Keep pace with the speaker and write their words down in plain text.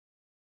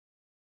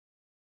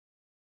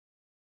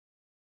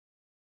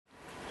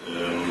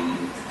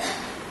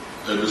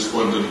At this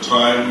point in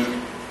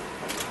time,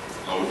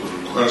 I would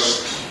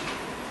request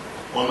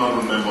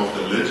honourable member of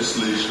the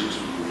Legislature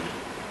to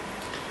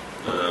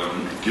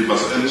give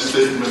us any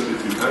statement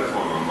if you have for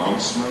an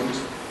announcement,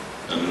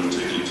 and we'll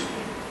take it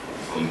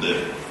from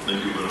there.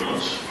 Thank you very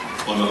much.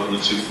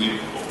 Honourable Chief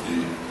Whip of the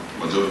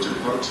Majority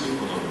Party,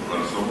 Honourable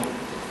Provincial.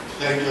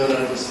 Thank you,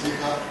 Honourable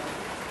Speaker.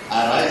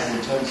 I rise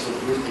in terms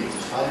of Rule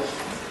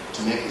 85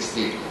 to make a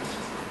statement.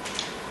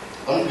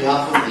 On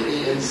behalf of the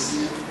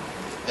ANC,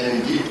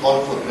 and indeed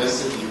all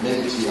progressive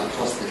humanity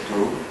across the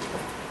globe,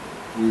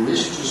 we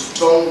wish to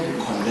strongly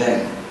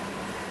condemn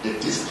the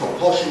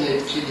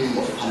disproportionate killing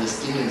of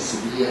Palestinian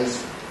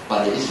civilians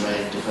by the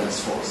Israel Defense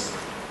Force.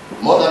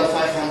 More than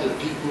 500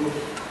 people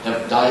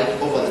have died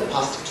over the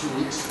past 2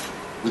 weeks,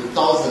 with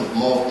thousands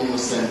more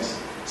innocent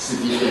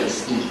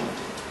civilians injured.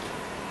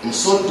 In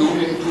so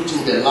doing,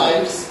 putting the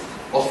lives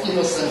of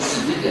innocent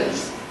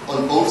civilians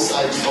on both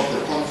sides of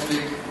the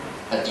conflict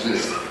at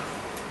risk.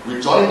 We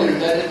join the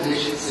United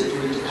Nations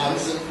Security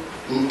Council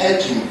in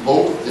urging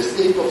both the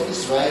State of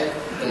Israel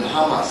and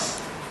Hamas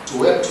to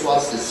work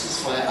towards a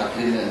ceasefire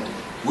agreement,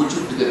 which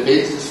would be the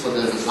basis for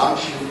the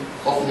resumption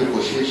of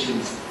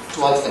negotiations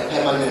towards a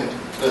permanent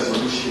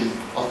resolution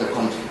of the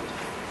conflict.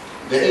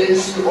 The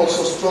ANC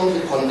also strongly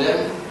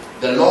condemned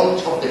the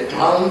launch of the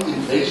ground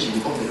invasion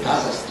of the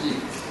Gaza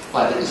Strip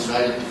by the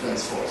Israeli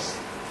Defense Force.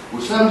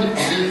 We firmly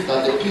believe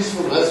that the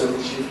peaceful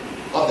resolution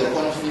of the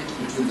conflict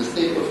between the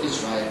State of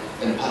Israel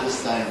and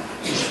Palestine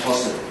is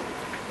possible.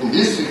 In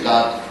this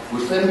regard,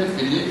 we firmly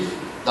believe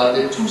that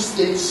the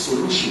two-state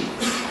solution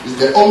is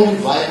the only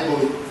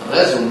viable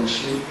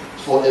resolution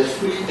for a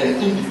free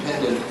and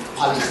independent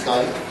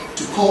Palestine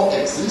to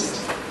coexist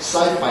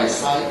side by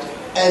side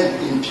and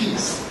in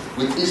peace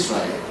with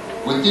Israel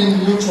within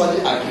mutually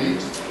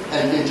agreed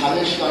and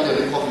internationally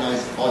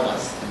recognized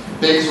borders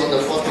based on the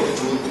 4th of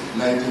June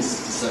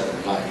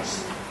 1967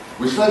 lines.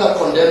 We further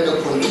condemn the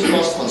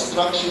continuous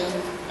construction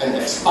and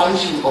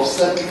expansion of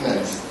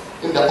settlements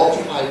in the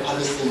occupied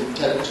Palestinian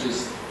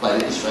territories by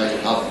the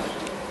Israeli government,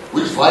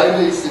 which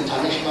violates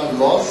international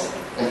laws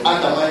and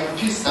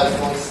undermines peace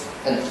efforts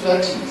and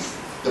threatens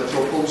the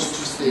proposed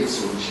two-state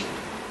solution.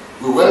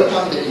 We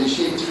welcome the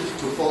initiative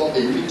to form a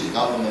unity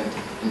government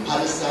in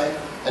Palestine,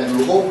 and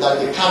we hope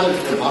that the current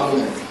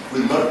environment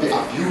will not be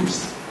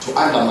abused to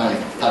undermine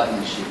that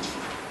initiative.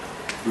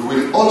 We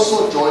will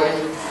also join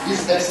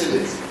His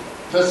Excellency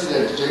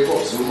President Jacob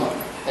Zuma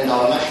and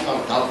our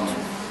national government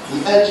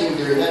in urging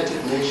the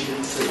United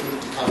Nations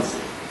Security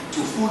Council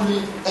to fully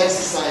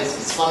exercise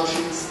its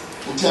functions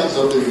in terms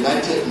of the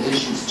United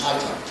Nations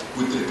Charter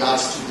with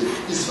regards to the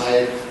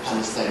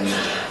Israel-Palestine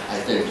matter. I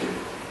thank you.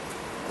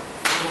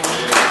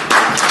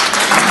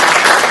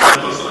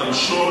 Because I'm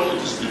sure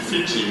it is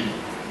befitting,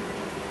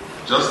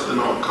 just in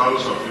our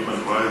culture of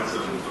human rights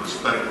and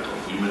respect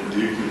of human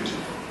dignity,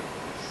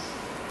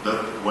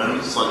 that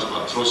when such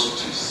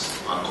atrocities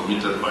are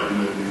committed by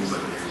human beings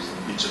against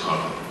each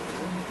other,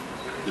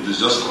 it is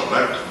just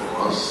correct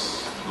for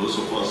us, those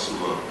of us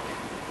who are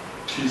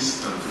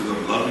peace and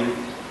freedom loving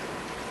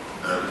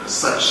and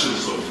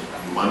sections of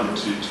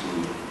humanity,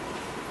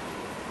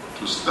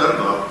 to stand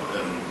up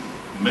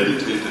and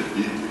meditate a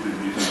bit,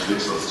 even if it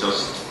takes us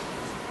just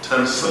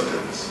 10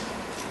 seconds,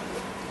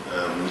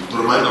 to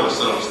remind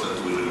ourselves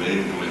that we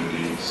remain human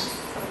beings,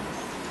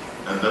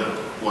 and that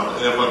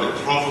whatever the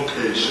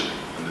provocation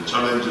and the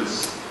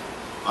challenges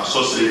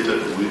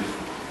associated with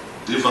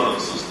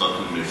differences that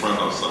we may find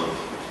ourselves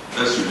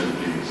as human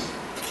beings,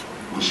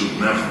 we should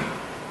never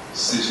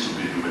cease to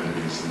be human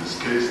beings. In this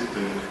case, I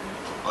think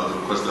I'd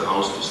request the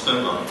House to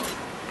stand up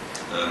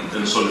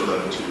in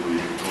solidarity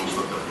with those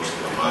that have lost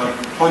their lives.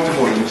 Point of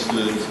order,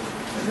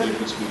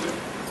 Mr. Speaker.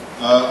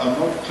 I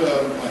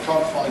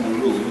can't find a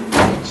rule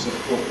that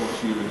support what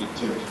you would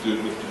attempt to do,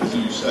 but as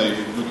you say,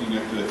 looking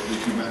at the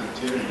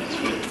humanitarian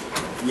aspect,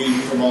 we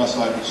from our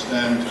side would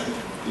stand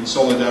in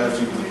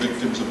solidarity with the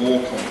victims of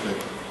all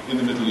conflict in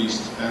the Middle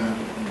East and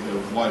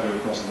wider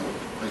across the world.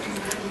 Thank you.